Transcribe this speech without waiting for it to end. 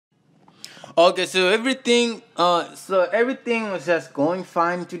Okay, so everything was just going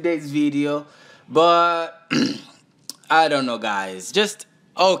fine in today's video, but I don't know, guys. Just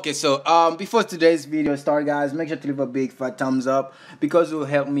okay. So before today's video start, guys, make sure to leave a big fat thumbs up because it will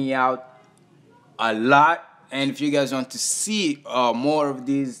help me out a lot. And if you guys want to see more of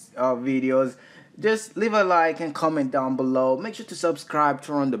these videos, just leave a like and comment down below. Make sure to subscribe,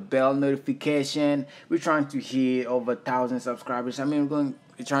 turn on the bell notification. We're trying to hit over 1,000 subscribers. I mean, we're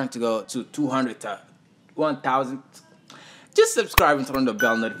trying to go to 200 to 1,000. Just subscribe and turn on the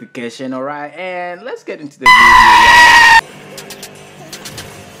bell notification, alright? And let's get into the video.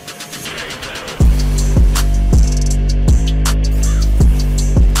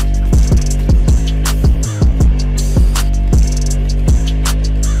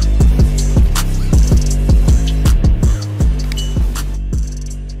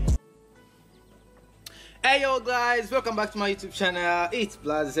 Hey yo guys, welcome back to my YouTube channel. It's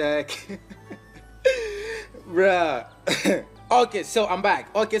BlaZaCkk. Bruh. Okay, so I'm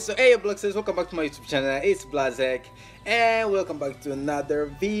back. Okay, so hey yo says welcome back to my YouTube channel. It's BlaZaCkk and welcome back to another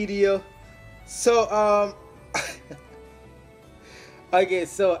video. So okay,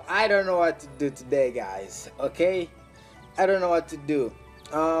 so I don't know what to do today, guys. Okay? I don't know what to do.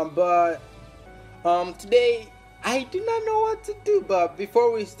 But today I do not know what to do, but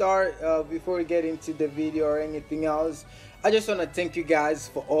before we start, before we get into the video or anything else, I just want to thank you guys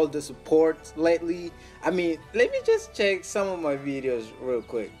for all the support lately. I mean, let me just check some of my videos real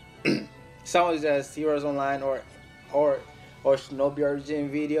quick. Some of just Heroes Online or Shinobi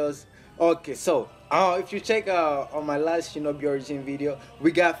Origin videos. Okay, so if you check on my last Shinobi Origin video,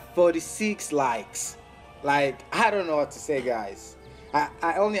 we got 46 likes. Like, I don't know what to say, guys.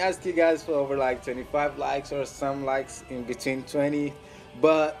 I only asked you guys for over like 25 likes or some likes in between 20,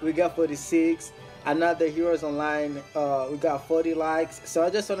 but we got 46. Another Heroes Online, we got 40 likes. So I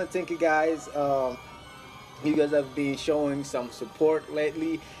just want to thank you guys. You guys have been showing some support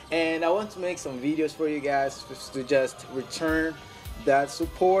lately, and I want to make some videos for you guys to just return that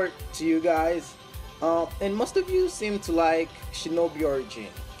support to you guys. And most of you seem to like Shinobi Origin.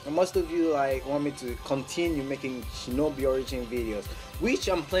 And most of you want me to continue making Shinobi Origin videos, which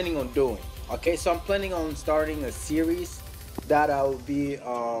I'm planning on doing. Okay, so I'm planning on starting a series that I will be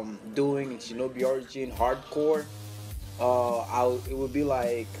doing in Shinobi Origin Hardcore. It will be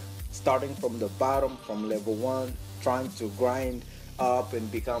like starting from the bottom, from level 1, trying to grind up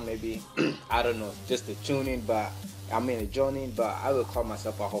and become maybe I don't know, just a tuning, but I mean a jonin, but I will call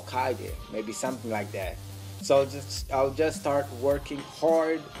myself a Hokage, maybe something like that. So I'll just start working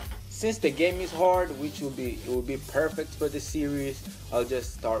hard. Since the game is hard, which it will be perfect for the series, I'll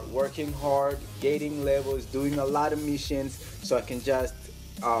just start working hard, getting levels, doing a lot of missions, so I can just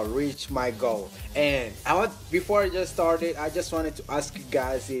reach my goal. And before I just started, I just wanted to ask you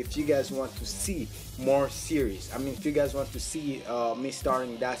guys if you guys want to see more series. I mean, if you guys want to see me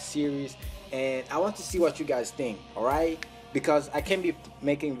starting that series, and I want to see what you guys think. All right, because I can be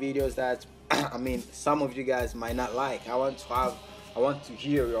making videos that I mean, some of you guys might not like. I want to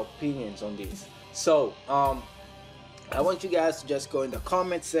hear your opinions on this. So I want you guys to just go in the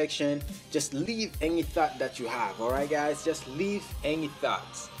comment section, just leave any thought that you have. All right, guys, just leave any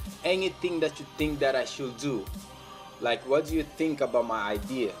thoughts, anything that you think that I should do. Like, what do you think about my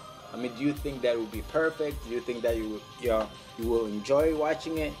idea? I mean, do you think that would be perfect? Do you think that you will enjoy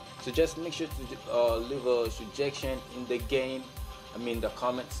watching it? So just make sure to leave a suggestion in the game, I mean the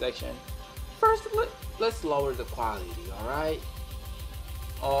comment section. First, let's lower the quality, alright?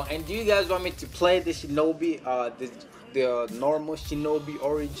 And do you guys want me to play the Shinobi, the normal Shinobi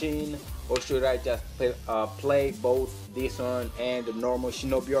Origin, or should I just play both this one and the normal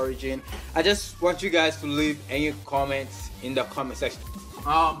Shinobi Origin? I just want you guys to leave any comments in the comment section.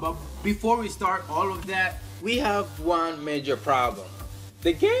 But before we start all of that, we have one major problem.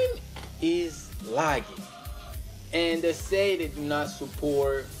 The game is laggy, and they say they do not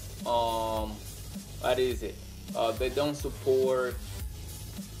support what is it, they don't support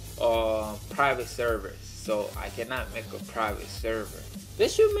private servers, so I cannot make a private server. They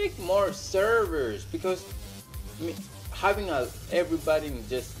should make more servers, because I mean, having everybody in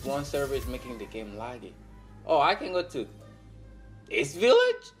just one server is making the game laggy. Oh, I can go to this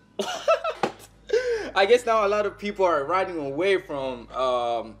village. I guess now a lot of people are running away from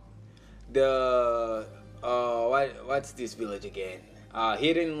what's this village again?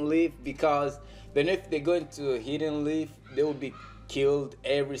 Hidden Leaf, because then if they go into Hidden Leaf, they will be killed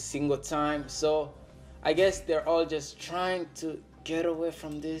every single time. So I guess they're all just trying to get away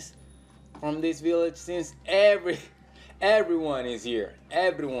from this village, since everyone is here.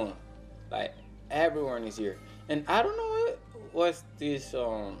 Everyone is here. And I don't know what's this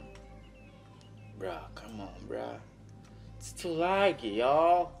Bruh, come on, bruh. It's too laggy,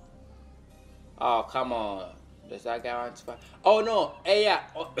 y'all. Oh, come on. Does that guy want to fight? Oh, no. Hey, yeah.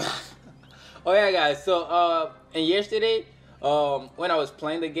 Oh, oh, yeah, guys. So, and yesterday, when I was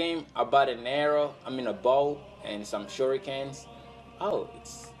playing the game, I bought an arrow, a bow, and some shurikens. Oh,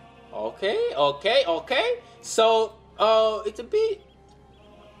 it's okay. So, it's a bit,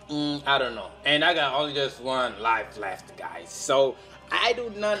 I don't know. And I got only just one life left, guys. So, I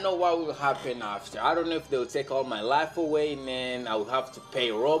do not know what will happen after. I don't know if they'll take all my life away and then I will have to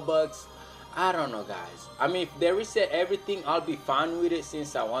pay Robux. I don't know, guys. If they reset everything, I'll be fine with it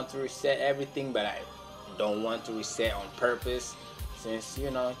since I want to reset everything, but I don't want to reset on purpose since,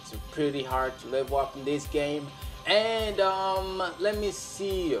 it's pretty hard to level up in this game. And let me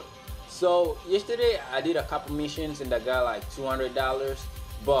see. So yesterday I did a couple missions and I got like $200,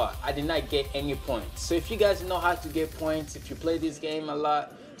 but I did not get any points. So if you guys know how to get points, if you play this game a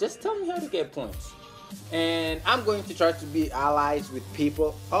lot, just tell me how to get points. And I'm going to try to be allies with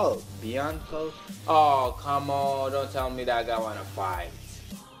people. Oh, Bianco. Oh, come on. Don't tell me that guy wanna fight.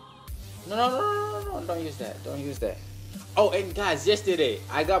 No. Don't use that. Oh, and guys, yesterday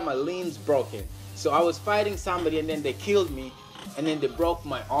I got my limbs broken. So I was fighting somebody and then they killed me and then they broke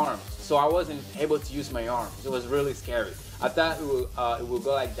my arms. So I wasn't able to use my arms. It was really scary. I thought it would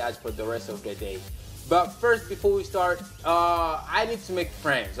go like that for the rest of the day. But first, before we start, I need to make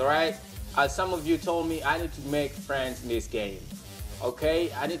friends, alright? As some of you told me, I need to make friends in this game.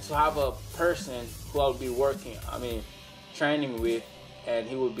 Okay? I need to have a person who I'll be training with, and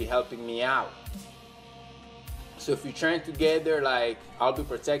he will be helping me out. So if we train together, like, I'll be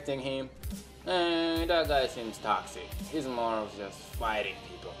protecting him. And that guy seems toxic. He's more of just fighting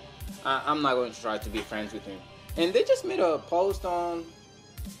people. I'm not going to try to be friends with him. And they just made a post on...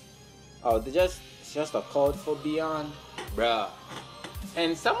 Oh, it's just a code for Beyond? Bruh.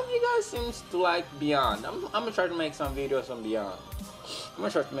 And some of you guys seems to like Beyond. I'm gonna try to make some videos on Beyond.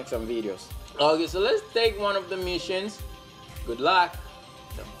 Okay, so let's take one of the missions. Good luck.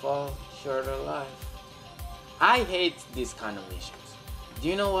 Don't fall short of life. I hate this kind of missions. Do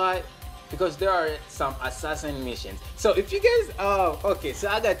you know why? Because there are some assassin missions. So if you guys, okay, so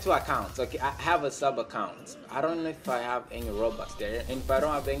I got two accounts. Okay, I have a sub account. I don't know if I have any Robux there. And if I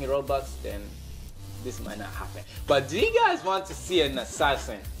don't have any Robux, then this might not happen. But do you guys want to see an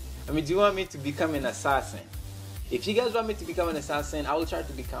assassin? Do you want me to become an assassin? If you guys want me to become an assassin, I will try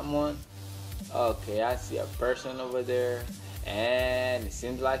to become one. Okay, I see a person over there. And it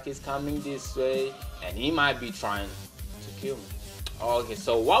seems like he's coming this way. And he might be trying to kill me. Okay,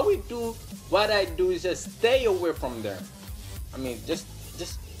 so what I do is just stay away from them. Just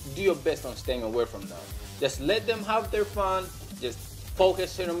do your best on staying away from them. Just let them have their fun. Just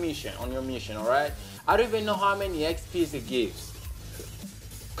focus on your mission, alright? I don't even know how many XPs it gives.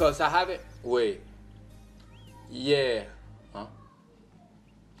 Cause I haven't, wait. Yeah. Huh?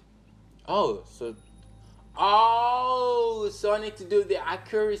 So I need to do the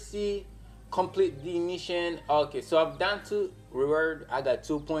accuracy, complete the mission. Okay, so I've done 2 reward. I got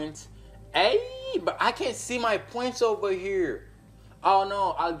 2 points. Hey, but I can't see my points over here. Oh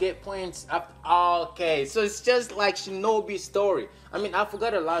no, I'll get points up. Okay, so it's just like Shinobi story. I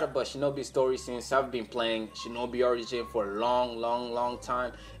forgot a lot about Shinobi story since I've been playing Shinobi Origin for a long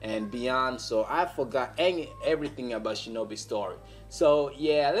time and beyond. So I forgot everything about Shinobi story. So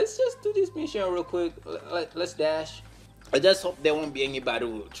yeah, let's just do this mission real quick. Let's dash. I just hope there won't be anybody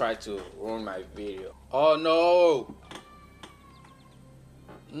who will try to ruin my video. Oh no!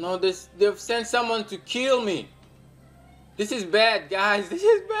 No, they've sent someone to kill me. This is bad, guys. This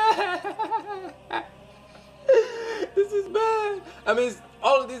is bad. This is bad.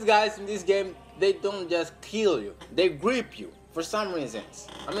 All of these guys in this game, they don't just kill you. They grip you for some reasons.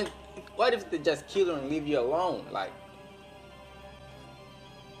 What if they just kill you and leave you alone? Like,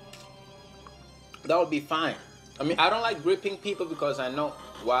 that would be fine. I don't like gripping people because I know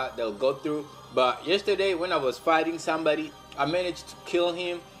what they'll go through. But yesterday when I was fighting somebody, I managed to kill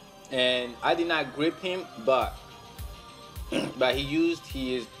him and I did not grip him, but he used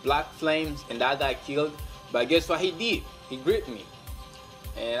his black flames and that guy killed. But guess what he did? He gripped me.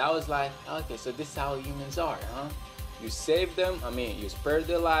 And I was like, okay, so this is how humans are, huh? You save them, you spare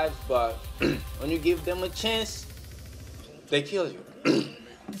their lives, but when you give them a chance, they kill you.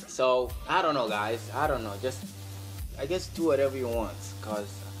 So, I don't know, guys. I don't know. Just, I guess do whatever you want. Because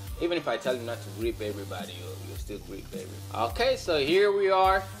even if I tell you not to grip everybody, you'll still grip everybody. Okay, so here we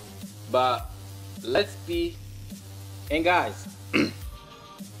are. But let's be... And guys,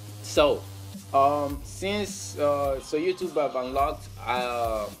 so since YouTube have unlocked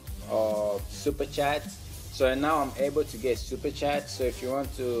super chat, so now I'm able to get super chat. So if you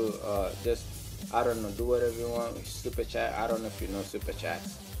want to just I don't know, do whatever you want. Super chat. I don't know if you know super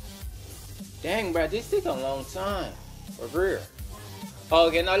chats. Dang, bro, this take a long time. For real.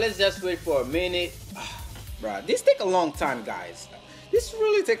 Okay, now let's just wait for a minute. Bro, this take a long time, guys. This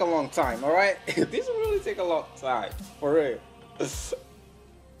really take a long time, alright? This really take a long time. For real.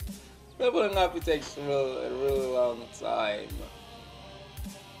 Leveling up, it takes a really long time.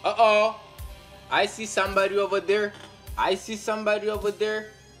 Uh-oh. I see somebody over there. I see somebody over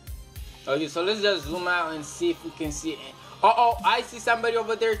there. Okay, so let's just zoom out and see if we can see it. Uh-oh, I see somebody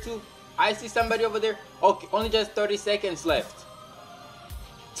over there too. I see somebody over there. Okay, only just 30 seconds left.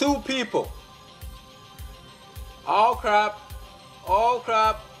 2 people. Oh crap. Oh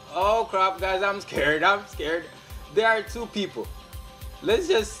crap. Oh crap, guys, I'm scared. I'm scared. There are 2 people. Let's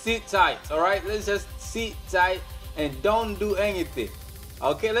just sit tight, alright? Let's just sit tight and don't do anything.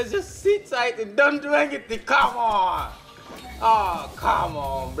 Okay, let's just sit tight and don't do anything. Come on. Oh, come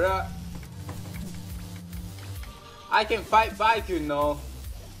on, bruh. I can fight back, you know.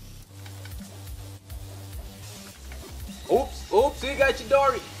 Oops, oops, you got your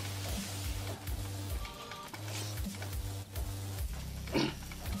Dory.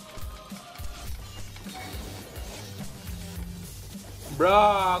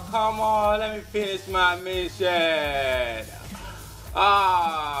 Bro, come on, let me finish my mission.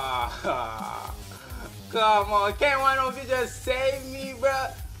 Ah, come on, can't one of you just save me, bro?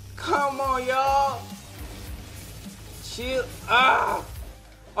 Come on, y'all. Chill. Ah.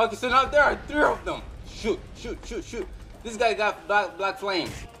 Okay, so now there are 3 of them. Shoot, shoot, shoot, shoot. This guy got black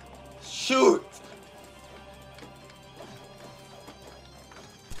flames. Shoot.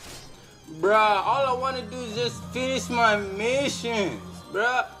 Bruh, all I want to do is just finish my missions,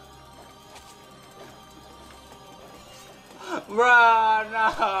 bruh. Bruh,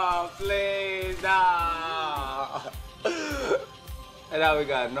 no, please, no. And now we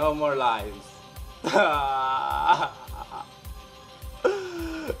got no more lives. No.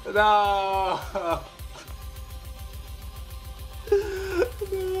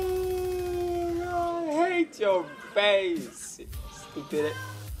 I hate your face, stupid.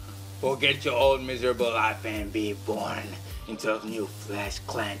 Forget your old miserable life and be born into a new flesh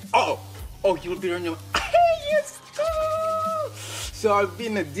clan. Oh, you'll be on your. Yes, go. So I've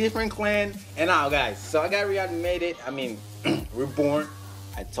been a different clan, and now, guys. So I got reanimated. I mean, reborn.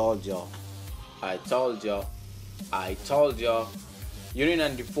 I told y'all. I told y'all. I told y'all. You need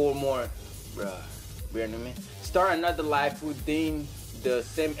 94 more, bruh. Reanimate. Start another life within the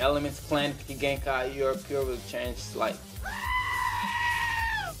same elements clan. Genkai, your pure will change like.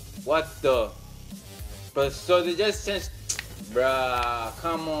 What the? But so they just changed. Bruh,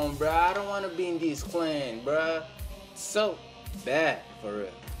 come on, bruh. I don't want to be in this clan, bruh. It's so bad, for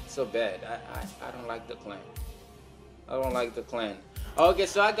real. So bad. I don't like the clan. I don't like the clan. Okay,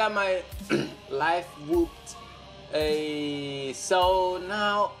 so I got my life whooped. So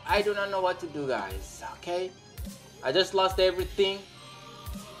now I do not know what to do, guys. Okay, I just lost everything.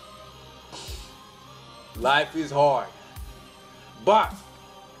 Life is hard, but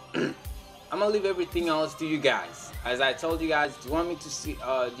I'm gonna leave everything else to you guys. As I told you guys, do you want me to see?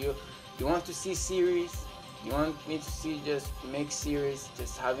 Do you want to see series? Do you want me to see just make series,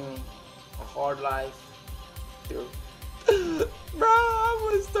 just having a hard life? Bro, I'm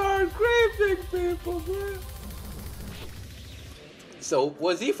gonna start creeping people, bro. So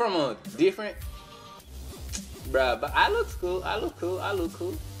was he from a different? Bruh, but I look cool. I look cool. I look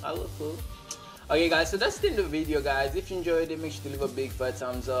cool. I look cool. Okay, guys, so that's the end of the video, guys. If you enjoyed it, make sure to leave a big fat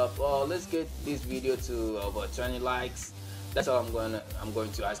thumbs up. Let's get this video to over 20 likes. That's all I'm going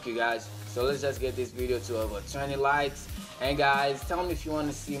to ask you guys. So let's just get this video to over 20 likes. And guys, tell me if you want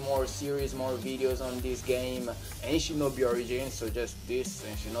to see more series, more videos on this game and Shinobi Origin. So just this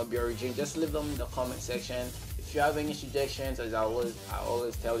and Shinobi Origin, just leave them in the comment section. If you have any suggestions, as I always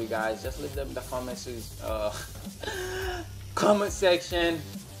tell you guys, just leave them in the comment section.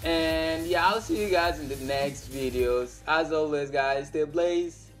 And yeah, I'll see you guys in the next videos. As always, guys, stay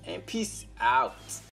blaze and peace out.